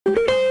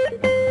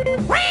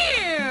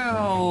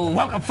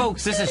Welcome,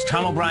 folks. This is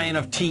Tom O'Brien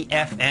of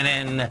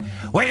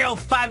TFNN. We go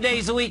 5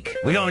 days a week.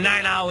 We go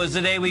 9 hours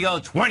a day. We go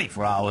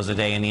 24 hours a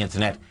day on the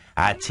internet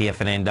at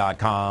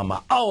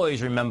TFNN.com.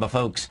 Always remember,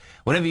 folks,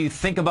 whatever you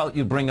think about,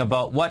 you bring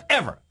about.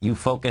 Whatever you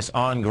focus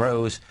on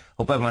grows.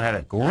 Hope everyone had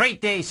a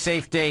great day,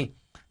 safe day.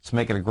 Let's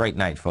make it a great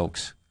night,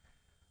 folks.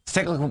 Let's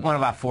take a look at one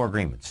of our 4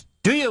 agreements.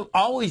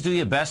 Always do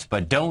your best,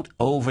 but don't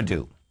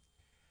overdo.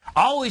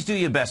 Always do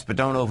your best, but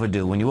don't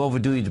overdo. When you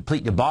overdo, you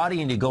deplete your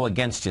body and you go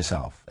against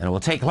yourself. And it will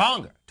take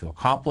longer to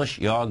accomplish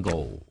your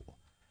goal.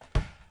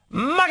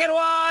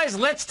 Market-wise,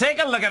 let's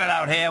take a look at it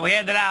out here. We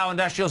had the Dow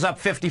Industrials up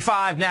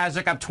 55,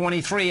 NASDAQ up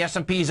 23,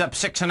 S&P's up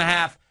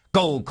 6.5,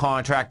 gold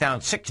contract down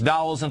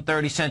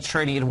 $6.30,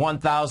 trading at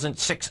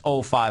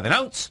 $1,605 an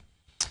ounce.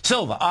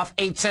 Silver off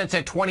 8 cents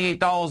at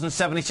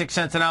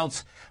 $28.76 an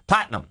ounce.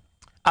 Platinum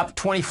up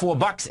 24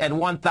 bucks at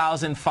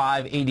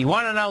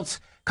 $1,581 an ounce.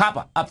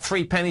 Copper up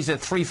 3 pennies at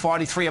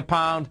 $3.43 a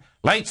pound.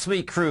 Light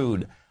sweet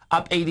crude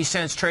up 80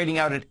 cents, trading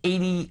out at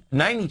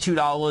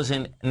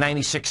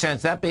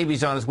 $92.96. That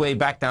baby's on its way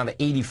back down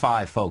to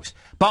 85, folks.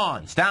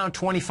 Bonds down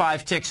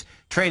 25 ticks,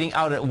 trading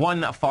out at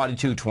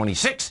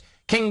 142.26.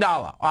 King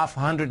dollar off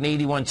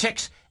 181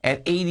 ticks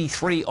at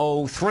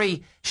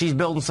 83.03. She's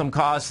building some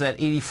cars at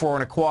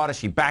 84.25.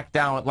 She backed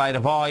down at lighter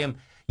volume.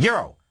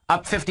 Euro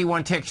up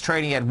 51 ticks,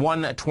 trading at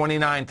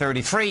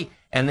 129.33.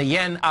 And the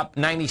yen up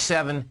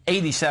 87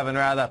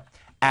 rather,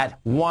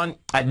 at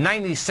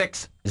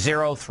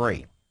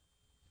 96.03.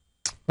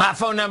 My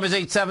phone number is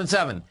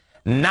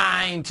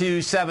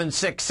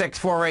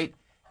 877-927-6648.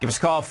 Give us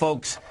a call,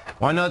 folks.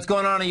 Want to know what's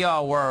going on in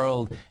your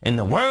world? In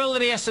the world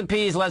of the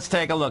S&Ps, let's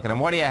take a look at them.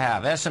 What do you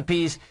have?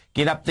 S&Ps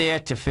get up there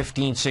to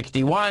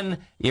 1561.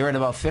 You're at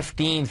about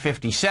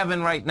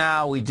 1557 right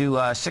now. We do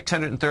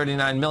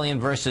 639 million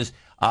versus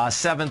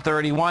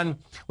 731.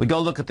 We go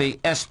look at the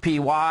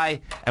SPY,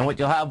 and what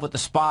you'll have with the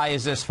SPY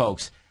is this,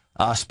 folks.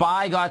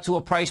 SPY got to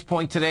a price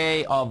point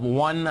today of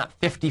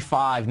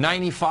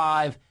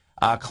 155.95.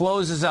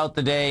 Closes out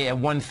the day at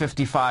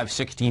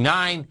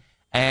 155.69,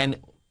 and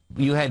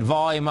you had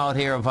volume out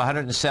here of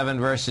 107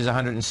 versus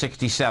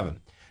 167.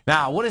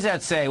 Now, what does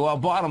that say? Well,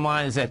 bottom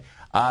line is that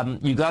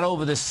you got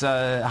over this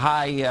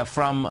high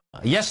from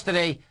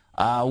yesterday.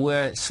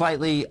 We're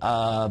slightly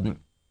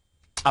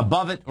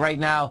above it right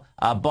now.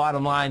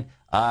 Bottom line,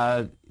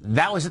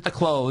 that was at the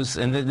close,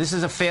 and this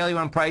is a failure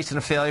on price and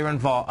a failure on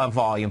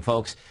volume,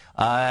 folks.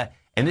 And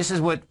this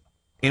is what,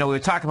 we were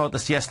talking about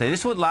this yesterday. This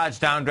is what large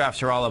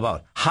downdrafts are all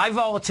about. High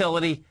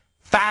volatility,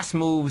 fast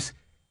moves,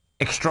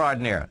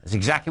 extraordinaire. It's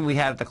exactly what we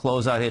had at the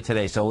close out here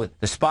today. So with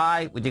the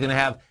SPY, what you're going to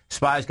have,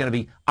 SPY is going to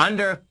be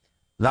under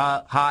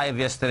the high of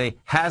yesterday,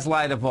 has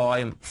lighter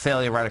volume,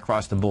 failure right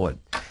across the board.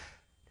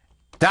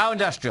 Dow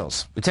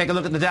Industrials. We take a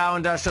look at the Dow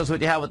Industrials. What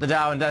you have with the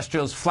Dow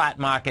Industrials, flat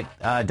market.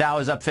 Dow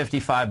is up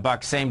 55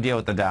 bucks. Same deal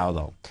with the Dow,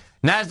 though.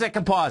 NASDAQ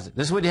Composite.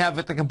 This is what you have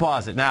with the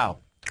Composite. Now,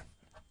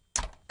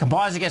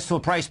 Composite gets to a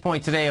price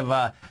point today of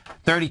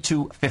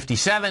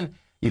 32.57.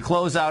 You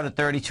close out at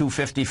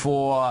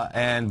 32.54,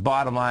 and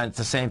bottom line, it's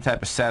the same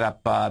type of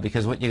setup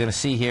because what you're going to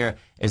see here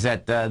is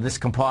that this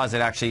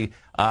Composite actually,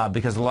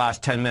 because of the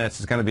last 10 minutes,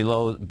 is going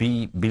to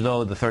be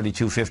below the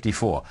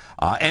 32.54.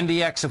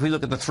 NDX, if we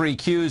look at the 3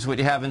 Qs, what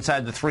you have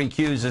inside the 3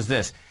 Qs is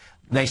this.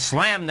 They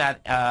slammed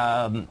that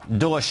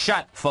door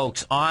shut,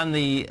 folks, on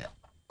the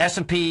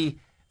S&P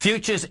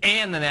futures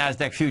and the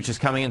NASDAQ futures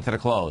coming into the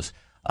close.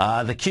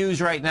 The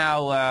Qs right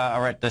now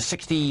are at the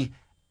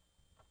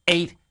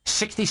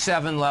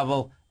 68.67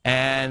 level,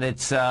 and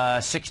it's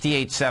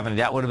 68.70.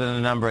 That would have been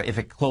the number if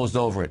it closed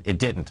over it. It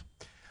didn't.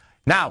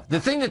 Now, the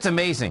thing that's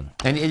amazing,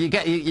 and you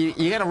got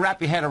to wrap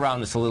your head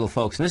around this a little,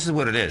 folks, and this is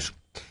what it is.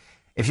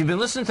 If you've been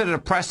listening to the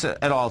press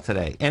at all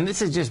today, and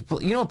this is just,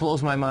 what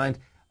blows my mind?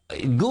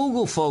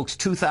 Google, folks,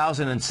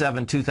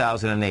 2007,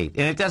 2008,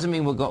 and it doesn't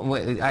mean we're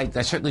going, I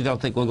certainly don't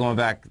think we're going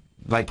back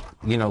like,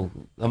 a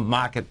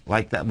market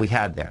like that we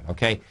had there,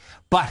 okay?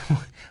 But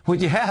what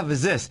you have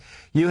is this.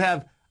 You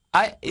have,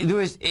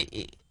 every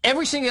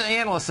single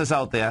analyst is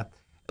out there.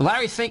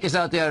 Larry Fink is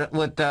out there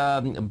with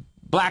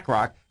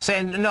BlackRock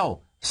saying,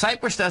 no,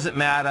 Cyprus doesn't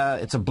matter.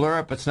 It's a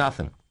blurb. It's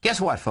nothing.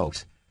 Guess what,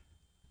 folks?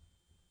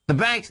 The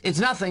banks, it's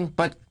nothing,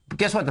 but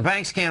guess what? The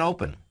banks can't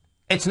open.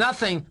 It's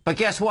nothing, but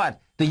guess what?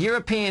 The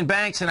European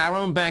banks and our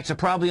own banks are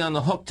probably on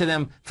the hook to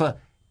them for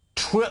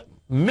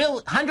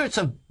hundreds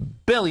of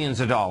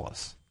billions of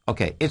dollars.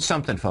 Okay, it's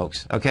something,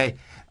 folks, okay?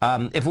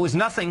 If it was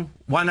nothing,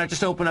 why not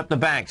just open up the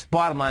banks?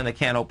 Bottom line, they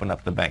can't open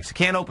up the banks. They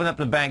can't open up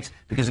the banks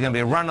because there's going to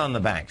be a run on the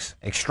banks.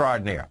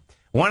 Extraordinary.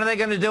 When are they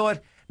going to do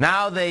it?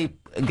 Now they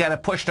got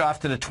it pushed off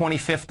to the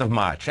 25th of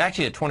March.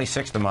 Actually, the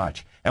 26th of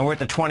March. And we're at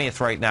the 20th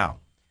right now.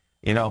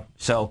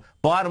 So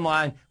bottom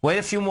line, wait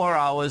a few more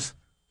hours.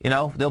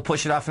 They'll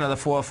push it off another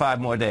 4 or 5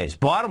 more days.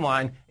 Bottom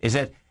line is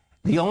that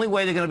the only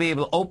way they're going to be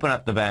able to open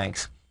up the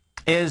banks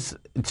is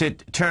to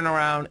turn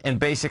around and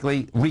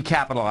basically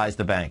recapitalize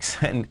the banks.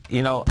 And,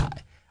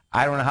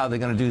 I don't know how they're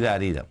going to do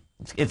that either.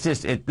 It's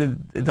just, the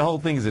whole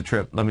thing is a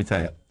trip, let me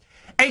tell you.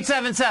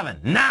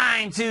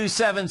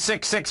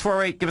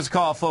 877-927-6648. Give us a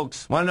call,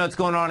 folks. Want to know what's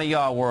going on in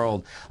your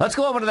world. Let's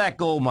go over to that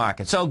gold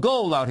market. So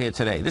gold out here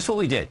today. This is what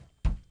we did.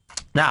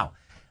 Now,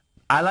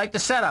 I like the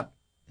setup.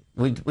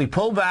 We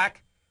pulled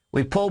back.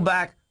 We pulled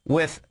back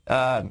with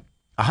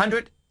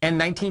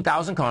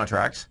 119,000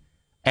 contracts.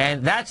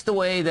 And that's the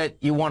way that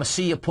you want to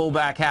see a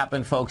pullback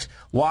happen, folks.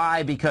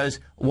 Why?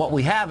 Because what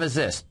we have is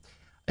this.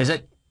 Is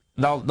that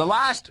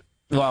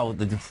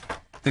the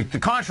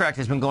contract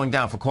has been going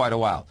down for quite a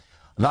while.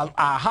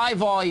 Our high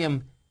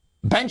volume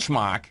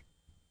benchmark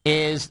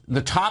is,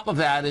 the top of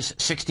that is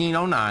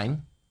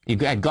 1609. You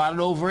had got it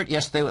over it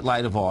yesterday with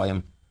lighter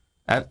volume.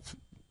 That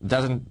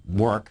doesn't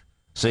work.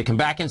 So you come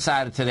back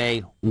inside it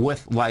today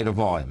with lighter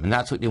volume. And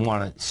that's what you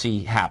want to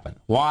see happen.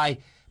 Why?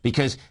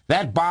 Because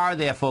that bar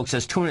there, folks,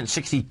 has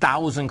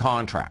 260,000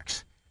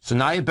 contracts. So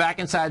now you're back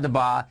inside the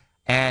bar.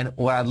 And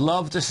what I'd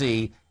love to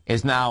see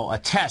is now a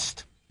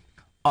test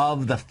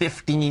of the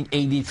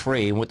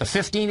 1583. And what the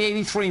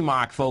 1583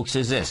 mark, folks,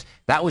 is this.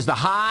 That was the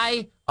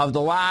high of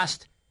the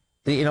last,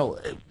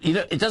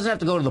 it doesn't have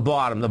to go to the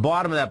bottom. The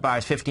bottom of that bar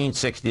is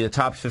 1560. The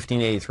top's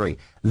 1583.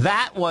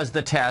 That was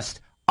the test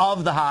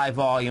of the high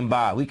volume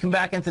bar. We come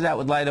back into that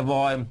with lighter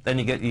volume, then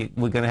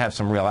we're going to have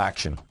some real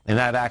action. And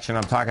that action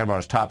I'm talking about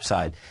is top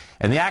side.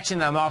 And the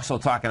action I'm also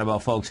talking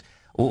about, folks,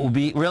 what will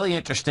be really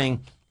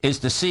interesting is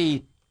to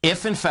see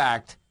if, in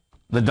fact,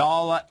 the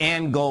dollar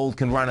and gold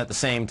can run at the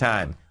same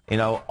time.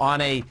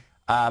 On a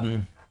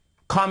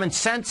common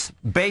sense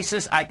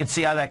basis, I can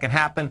see how that can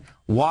happen.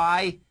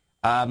 Why?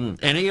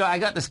 I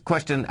got this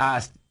question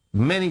asked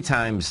many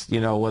times,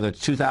 whether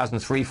it's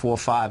 2003, 4,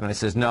 5, and I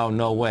says,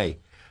 no way.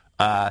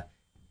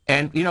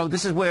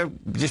 This is where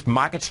just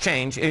markets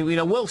change. And,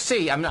 we'll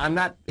see. I'm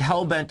not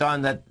hell-bent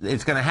on that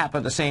it's going to happen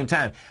at the same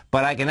time.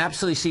 But I can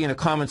absolutely see in a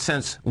common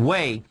sense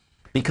way,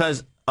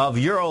 because of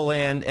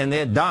Euroland and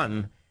they're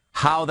done,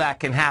 how that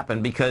can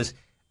happen, because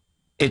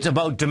it's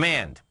about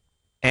demand.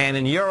 And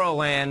in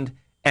Euroland,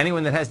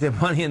 anyone that has their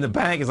money in the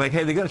bank is like,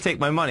 hey, they're going to take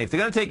my money. If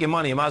they're going to take your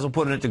money, you might as well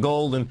put it into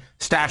gold and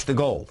stash the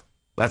gold.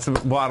 That's the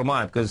bottom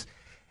line, because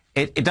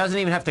it doesn't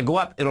even have to go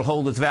up. It'll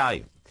hold its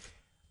value.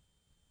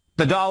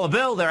 The dollar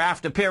bill, they're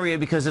after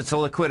period, because it's a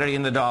liquidity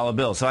in the dollar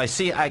bill. So I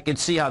can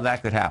see how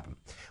that could happen.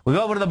 We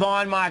go over to the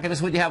bond market. This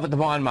is what you have with the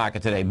bond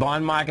market today.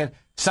 Bond market,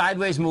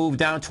 sideways move,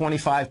 down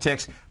 25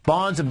 ticks.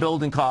 Bonds are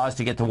building cause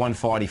to get to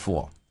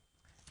 144.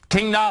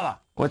 King dollar.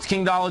 What's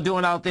King dollar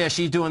doing out there?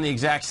 She's doing the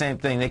exact same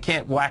thing. They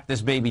can't whack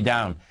this baby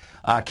down.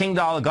 King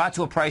dollar got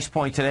to a price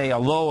point today, a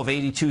low of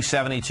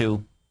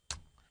 82.72.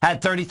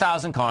 Had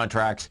 30,000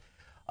 contracts.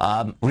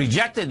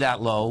 Rejected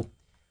that low.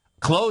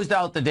 Closed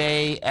out the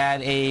day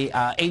at a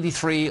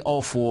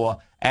 83.04,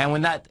 and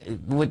when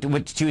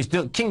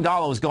King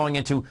dollar was going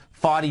into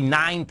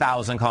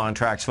 49,000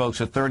 contracts, folks,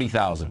 with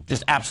 30,000.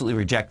 Just absolutely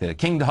rejected it.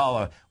 King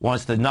dollar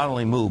wants to not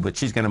only move, but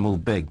she's going to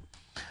move big.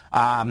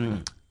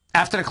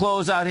 After the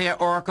close out here,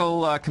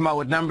 Oracle come out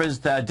with numbers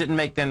that didn't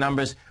make their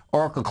numbers.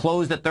 Oracle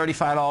closed at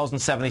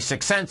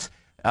 $35.76.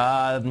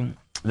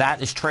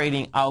 That is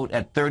trading out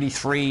at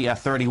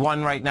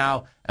 $33.31 right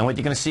now. And what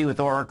you're going to see with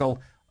Oracle,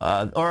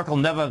 Oracle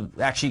never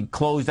actually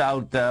closed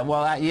out.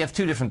 You have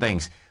two different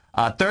things.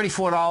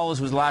 $34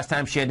 was the last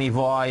time she had any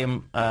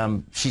volume.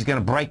 She's going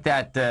to break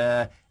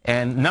that.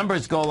 And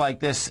numbers go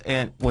like this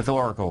with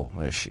Oracle.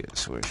 Where she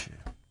is? Where is she?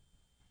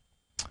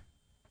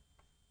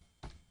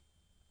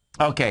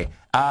 Okay.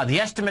 The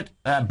estimate,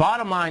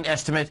 bottom line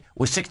estimate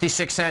was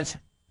 66 cents.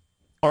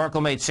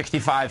 Oracle made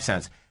 65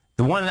 cents.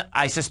 The one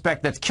I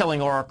suspect that's killing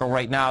Oracle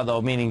right now,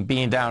 though, meaning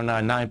being down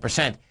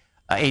 9%,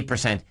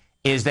 8%,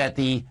 is that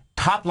the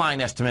top line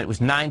estimate was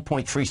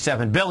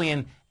 $9.37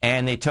 billion,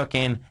 and they took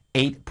in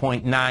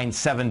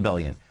 $8.97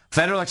 billion.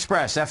 Federal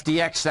Express,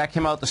 FDX, that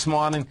came out this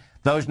morning.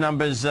 Those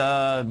numbers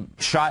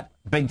shot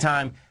big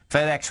time.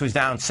 FedEx was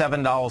down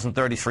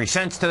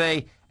 $7.33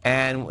 today.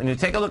 And when you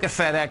take a look at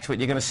FedEx, what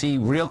you're going to see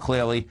real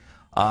clearly,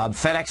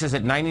 FedEx is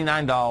at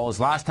 $99.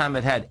 Last time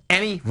it had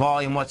any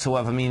volume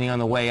whatsoever, meaning on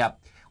the way up,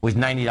 was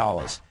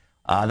 $90.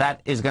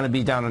 That is going to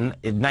be down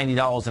at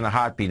 $90 in a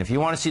heartbeat. If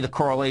you want to see the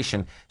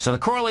correlation, so the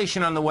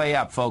correlation on the way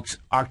up, folks,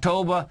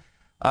 October,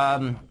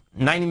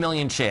 90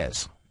 million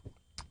shares.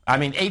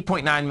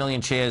 8.9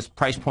 million shares,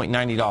 price point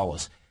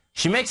 $90.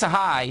 She makes a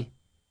high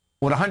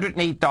with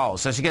 $108,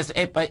 so she gets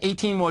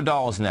 18 more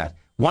dollars in that.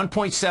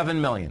 1.7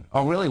 million.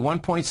 Oh, really?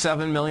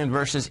 1.7 million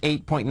versus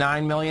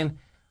 8.9 million?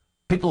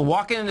 People are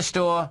walking in the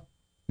store.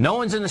 No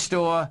one's in the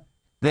store.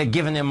 They're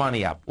giving their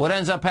money up. What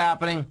ends up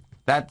happening?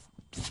 That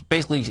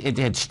basically, it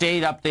had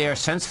stayed up there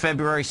since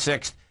February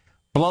 6th,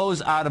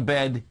 blows out of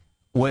bed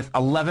with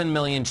 11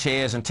 million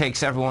shares and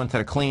takes everyone to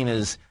the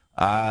cleaners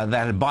that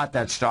had bought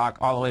that stock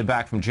all the way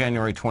back from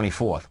January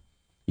 24th.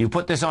 You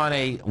put this on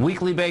a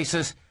weekly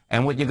basis,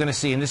 and what you're going to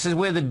see, and this is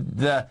where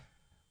the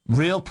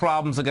real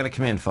problems are going to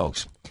come in,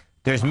 folks.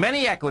 There's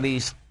many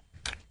equities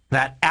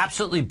that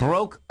absolutely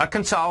broke a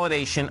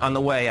consolidation on the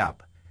way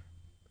up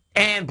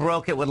and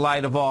broke it with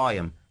lighter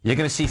volume. You're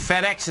going to see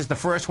FedEx is the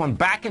first one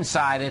back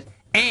inside it,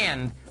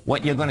 and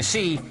what you're going to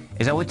see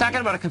is that we're talking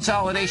about a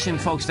consolidation,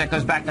 folks, that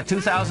goes back to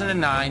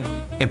 2009.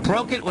 It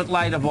broke it with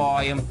lighter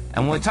volume.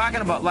 And when we're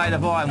talking about lighter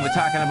volume, we're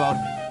talking about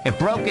it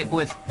broke it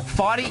with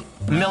 40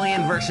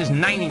 million versus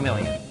 90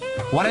 million.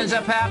 What ends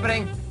up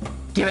happening?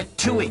 Give it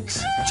 2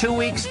 weeks. 2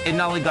 weeks, it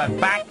not only got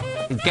back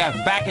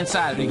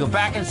inside it. When you go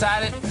back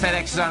inside it,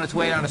 FedEx is on its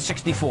way down to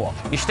 64.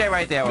 You stay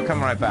right there. We're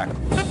coming right back.